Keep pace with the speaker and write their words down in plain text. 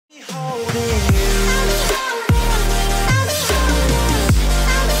Hello!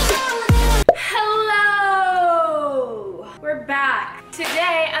 We're back.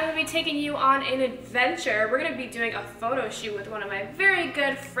 Today I'm going to be taking you on an adventure. We're going to be doing a photo shoot with one of my very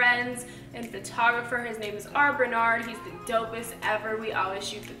good friends and photographer. His name is Bernard. He's the dopest ever. We always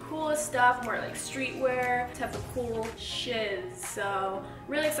shoot the coolest stuff, more like streetwear, type of cool shiz. So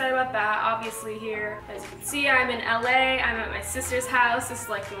really excited about that. Obviously here, as you can see, I'm in LA. I'm at my sister's house. This is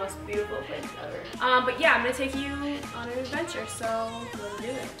like the most beautiful place ever. But yeah, I'm gonna take you on an adventure, so let's do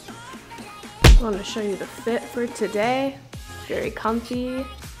it. I want to show you the fit for today. Very comfy,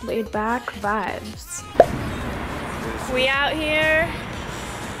 laid back vibes. We out here.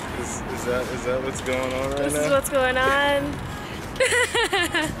 Is that what's going on right now? This is what's going on.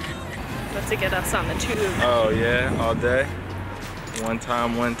 About to get us on the tube. Oh yeah, all day. One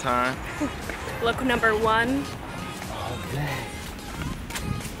time. Look number one. All day.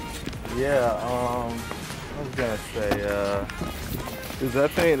 Yeah, I was gonna say, is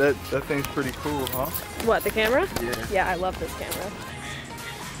that thing's pretty cool, huh? What, the camera? Yeah. Yeah, I love this camera.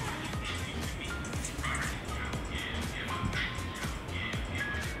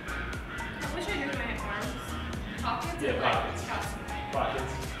 Yeah,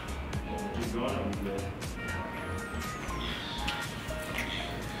 pockets. Keep going on good.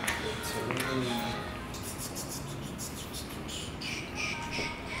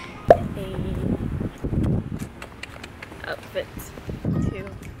 Outfit to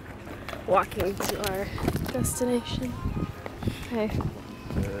walking to our destination. Okay.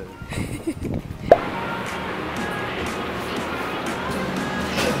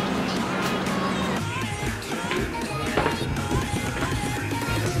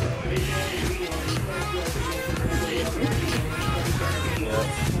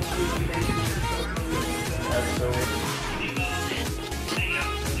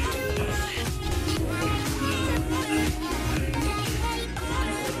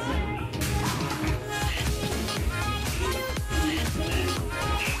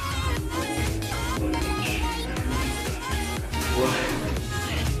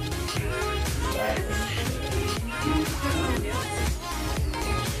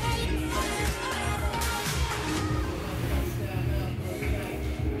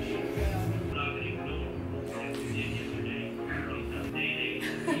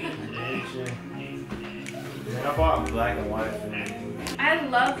 I bought black and white. I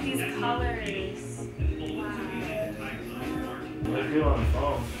love these colors. Wow. Let's do it on the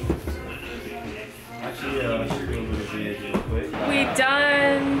phone. Actually, I should do a little video real quick. We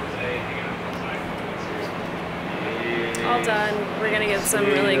done. All done. We're gonna get some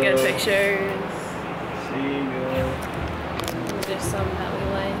really good pictures. There's some that we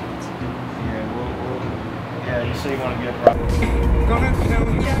liked. Yeah, you say you want to get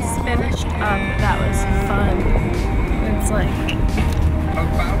Just finished up. That was fun. It's like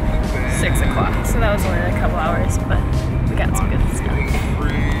 6 o'clock, so that was only a couple hours, but we got some good stuff.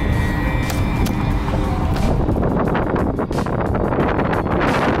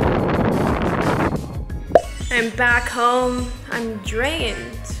 I'm back home. I'm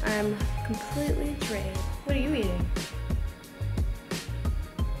drained. I'm completely drained. What are you eating?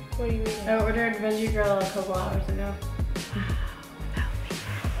 What are you eating? I ordered Veggie Grill a couple hours ago.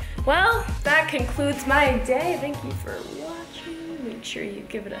 Well, that concludes my day. Thank you for watching. Make sure you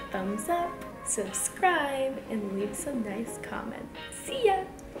give it a thumbs up, subscribe, and leave some nice comments. See ya!